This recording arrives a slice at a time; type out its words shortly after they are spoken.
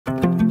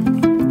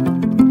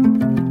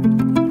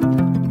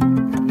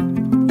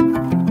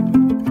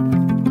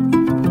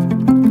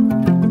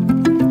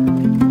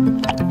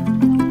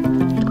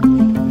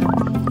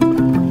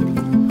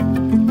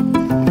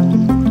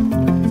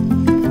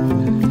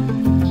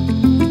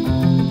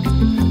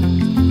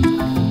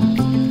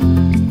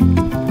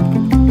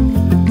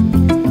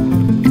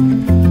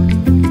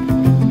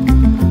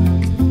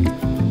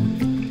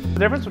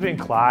difference between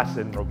class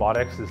and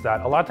robotics is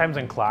that a lot of times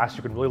in class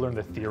you can really learn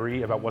the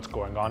theory about what's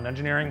going on in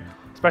engineering,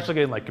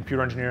 especially in like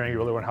computer engineering. You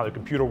really learn how the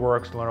computer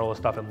works, you learn all this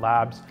stuff in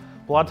labs.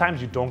 But a lot of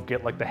times you don't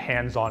get like the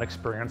hands-on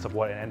experience of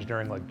what an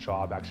engineering like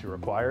job actually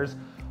requires.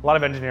 A lot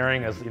of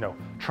engineering is,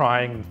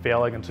 trying and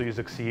failing until you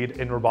succeed.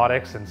 In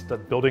robotics and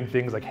building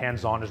things like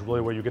hands-on is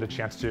really where you get a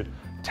chance to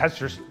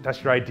test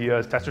your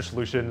ideas, test your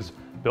solutions,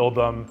 build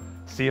them,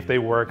 see if they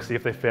work, see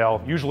if they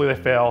fail. Usually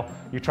they fail.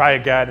 You try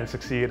again and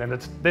succeed, and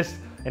this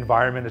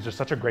environment is just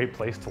such a great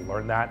place to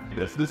learn that.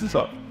 This is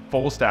a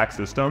full stack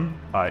system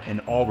in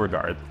all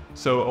regards.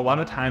 So a lot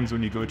of times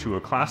when you go to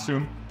a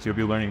classroom, so you'll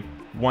be learning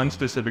one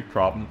specific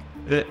problem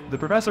that the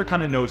professor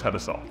kind of knows how to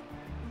solve.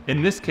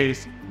 In this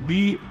case,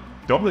 we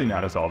don't really know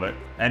how to solve it,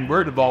 and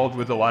we're involved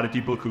with a lot of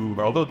people who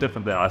are a little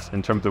different than us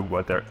in terms of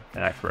what they're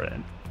an expert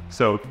in.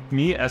 So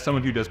me, as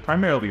someone who does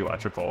primarily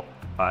electrical,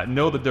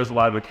 know that there's a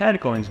lot of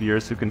mechanical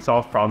engineers who can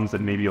solve problems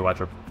that maybe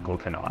electrical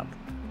cannot.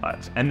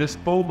 And this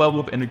full level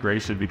of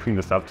integration between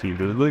the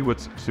sub-teams is really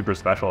what's super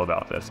special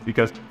about this,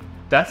 because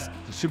that's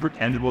super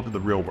tangible to the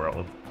real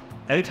world.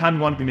 Anytime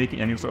you want to be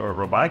making any sort of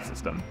robotic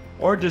system,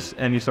 or just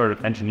any sort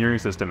of engineering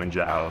system in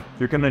general,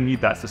 you're going to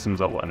need that systems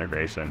level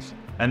integrations.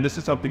 And this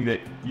is something that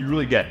you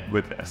really get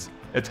with this.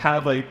 It's kind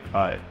of like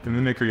the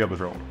mimicry of a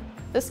drone.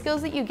 The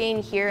skills that you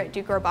gain here at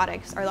Duke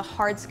Robotics are the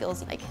hard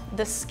skills, like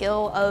the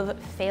skill of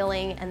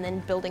failing and then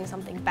building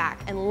something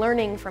back and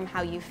learning from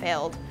how you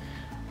failed.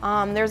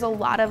 There's a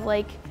lot of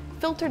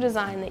filter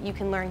design that you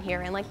can learn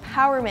here, and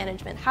power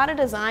management, how to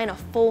design a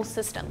full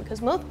system,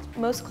 because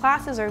most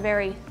classes are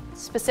very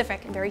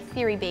specific and very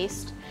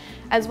theory-based,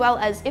 as well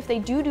as if they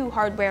do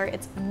hardware,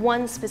 it's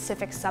one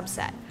specific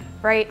subset,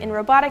 right? In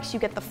robotics, you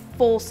get the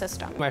full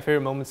system. My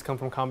favorite moments come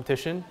from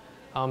competition.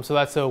 So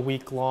that's a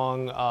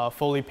week-long,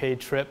 fully paid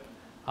trip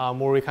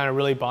where we kind of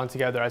really bond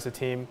together as a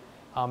team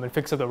and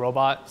fix up the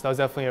robot. So that was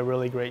definitely a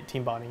really great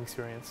team bonding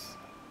experience.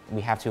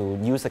 We have to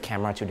use the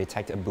camera to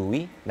detect a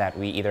buoy that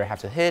we either have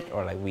to hit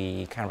or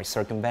we kind of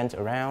circumvent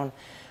around.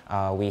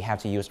 We have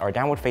to use our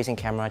downward-facing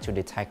camera to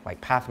detect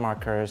path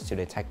markers, to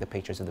detect the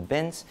pictures of the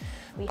bins.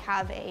 We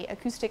have an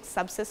acoustic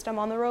subsystem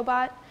on the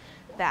robot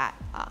that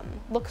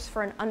looks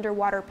for an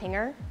underwater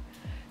pinger.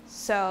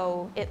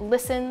 So it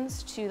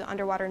listens to the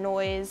underwater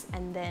noise,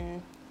 and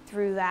then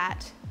through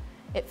that,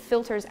 it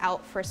filters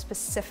out for a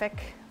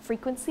specific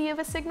frequency of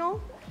a signal,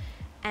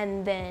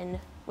 and then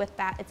with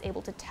that, it's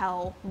able to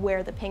tell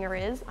where the pinger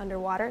is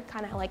underwater,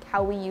 kind of like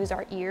how we use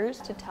our ears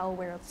to tell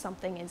where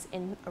something is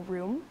in a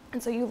room.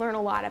 And so you learn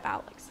a lot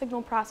about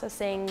signal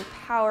processing,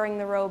 powering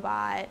the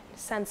robot,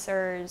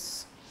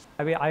 sensors.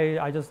 I mean,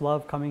 I just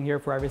love coming here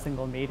for every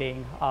single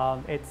meeting.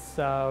 It's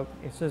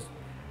just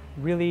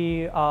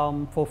really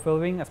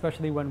fulfilling,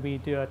 especially when we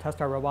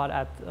test our robot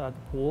at the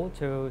pool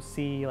to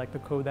see the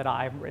code that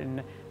I've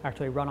written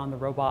actually run on the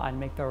robot and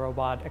make the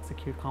robot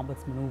execute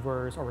complex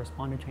maneuvers or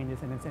respond to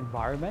changes in its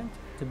environment.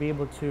 To be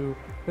able to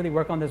really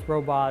work on this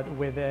robot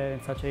within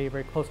such a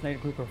very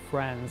close-knit group of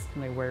friends,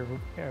 were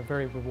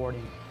very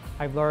rewarding.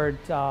 I've learned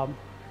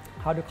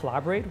how to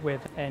collaborate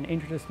with an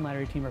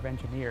interdisciplinary team of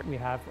engineers. We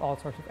have all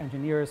sorts of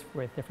engineers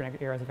with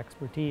different areas of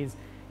expertise.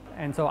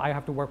 And so I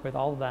have to work with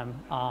all of them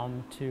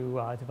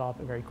to develop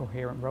a very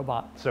coherent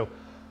robot. So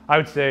I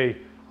would say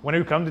when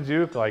you come to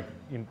Duke,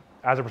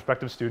 as a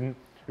prospective student,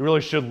 you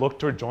really should look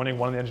toward joining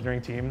one of the engineering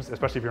teams,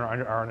 especially if you're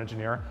an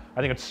engineer.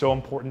 I think it's so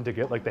important to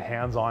get the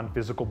hands-on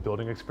physical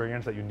building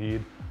experience that you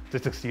need to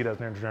succeed as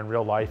an engineer in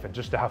real life and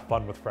just to have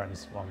fun with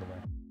friends along the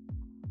way.